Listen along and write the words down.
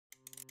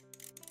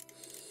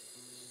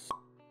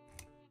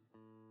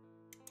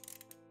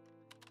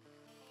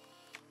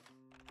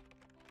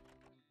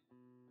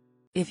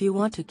If you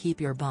want to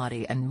keep your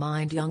body and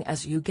mind young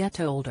as you get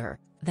older,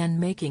 then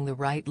making the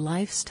right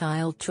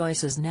lifestyle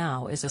choices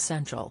now is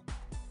essential.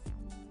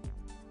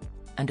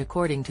 And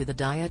according to the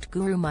diet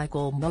guru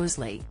Michael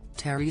Mosley,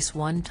 there is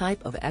one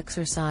type of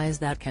exercise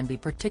that can be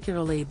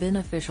particularly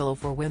beneficial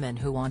for women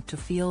who want to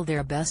feel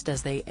their best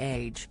as they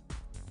age.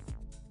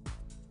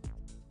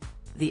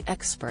 The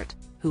expert,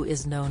 who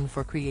is known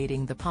for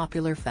creating the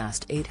popular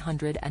Fast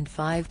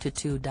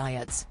 805-2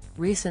 diets,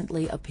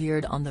 recently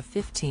appeared on the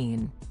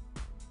 15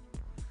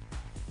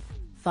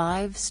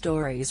 5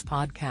 Stories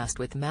podcast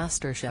with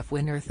MasterChef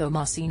winner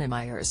Thomasina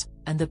Myers,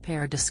 and the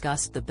pair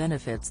discussed the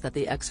benefits that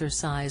the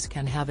exercise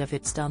can have if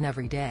it's done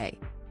every day.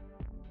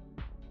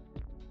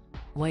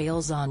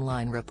 Wales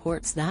Online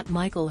reports that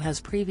Michael has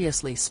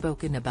previously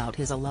spoken about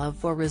his love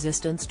for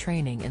resistance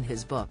training in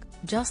his book,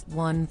 Just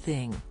One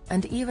Thing,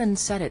 and even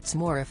said it's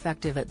more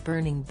effective at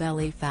burning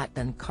belly fat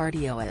than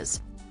cardio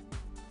is.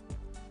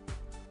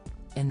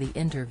 In the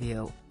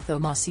interview,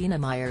 Thomasina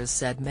Myers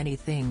said many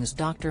things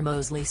Dr.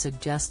 Mosley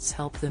suggests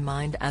help the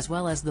mind as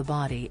well as the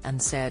body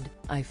and said,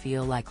 "I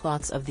feel like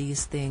lots of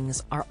these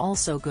things are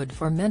also good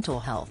for mental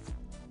health.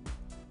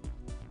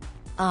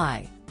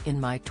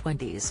 In my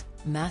 20s,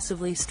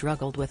 massively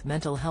struggled with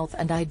mental health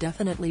and I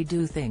definitely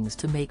do things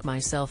to make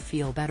myself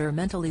feel better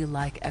mentally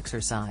like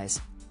exercise.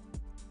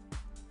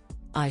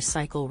 I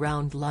cycle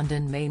round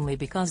London mainly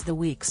because the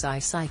weeks I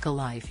cycle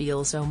I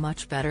feel so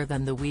much better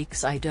than the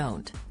weeks I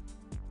don't.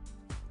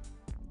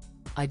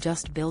 I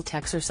just built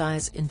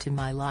exercise into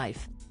my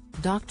life."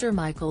 Dr.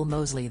 Michael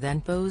Mosley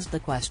then posed the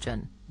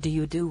question, "Do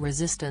you do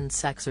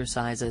resistance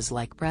exercises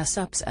like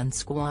press-ups and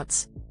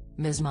squats?"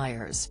 Ms.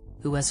 Myers,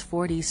 who is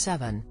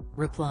 47,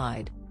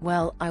 replied,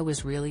 "Well, I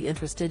was really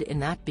interested in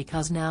that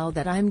because now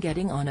that I'm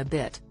getting on a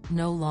bit,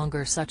 no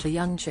longer such a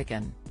young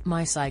chicken,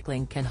 my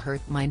cycling can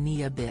hurt my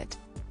knee a bit.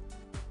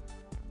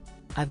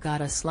 I've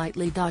got a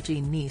slightly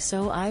dodgy knee,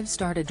 so I've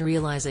started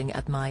realizing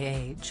at my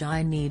age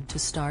I need to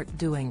start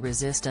doing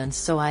resistance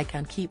so I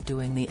can keep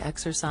doing the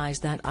exercise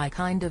that I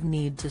kind of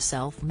need to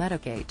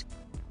self-medicate."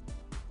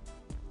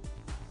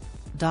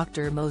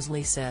 Dr.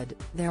 Mosley said,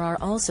 "There are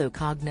also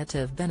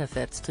cognitive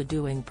benefits to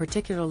doing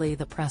particularly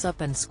the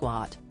press-up and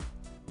squat.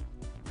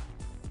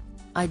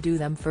 I do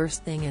them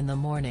first thing in the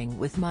morning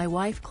with my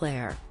wife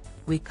Claire.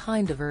 We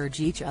kind of urge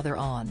each other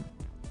on.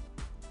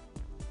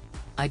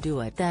 I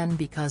do it then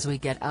because we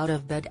get out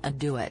of bed and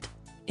do it.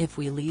 If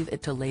we leave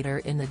it to later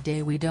in the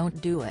day we don't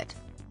do it.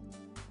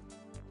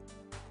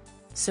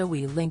 So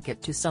we link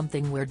it to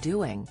something we're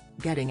doing,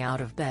 getting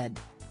out of bed.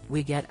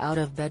 We get out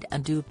of bed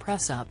and do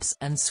press-ups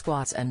and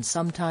squats and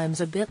sometimes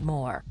a bit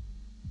more.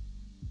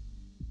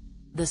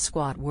 The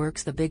squat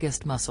works the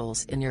biggest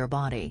muscles in your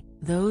body,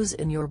 those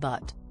in your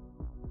butt.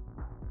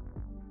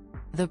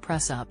 The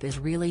press-up is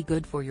really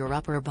good for your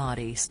upper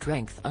body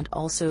strength and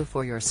also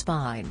for your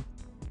spine.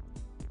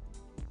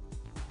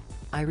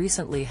 I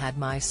recently had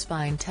my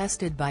spine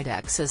tested by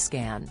DEXA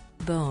scan,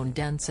 bone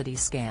density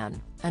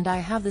scan, and I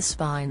have the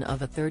spine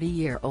of a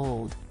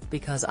 30-year-old,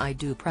 because I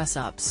do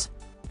press-ups."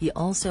 He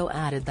also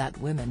added that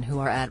women who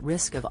are at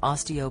risk of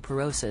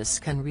osteoporosis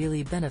can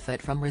really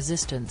benefit from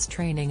resistance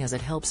training as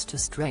it helps to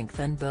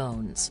strengthen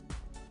bones.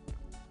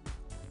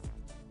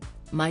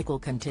 Michael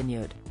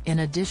continued,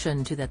 "In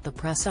addition to that, the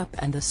press-up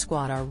and the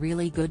squat are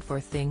really good for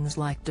things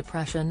like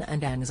depression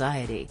and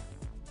anxiety.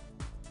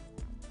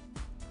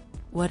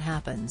 What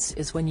happens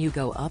is when you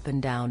go up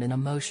and down in a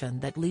motion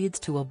that leads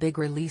to a big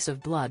release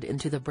of blood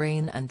into the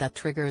brain and that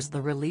triggers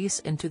the release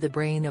into the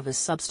brain of a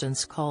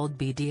substance called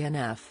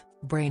BDNF,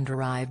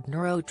 brain-derived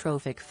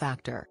neurotrophic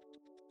factor.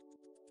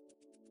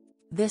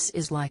 This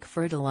is like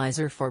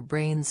fertilizer for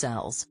brain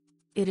cells.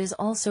 It is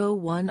also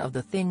one of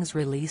the things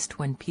released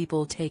when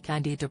people take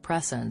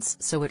antidepressants,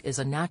 so it is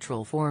a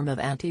natural form of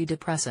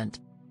antidepressant.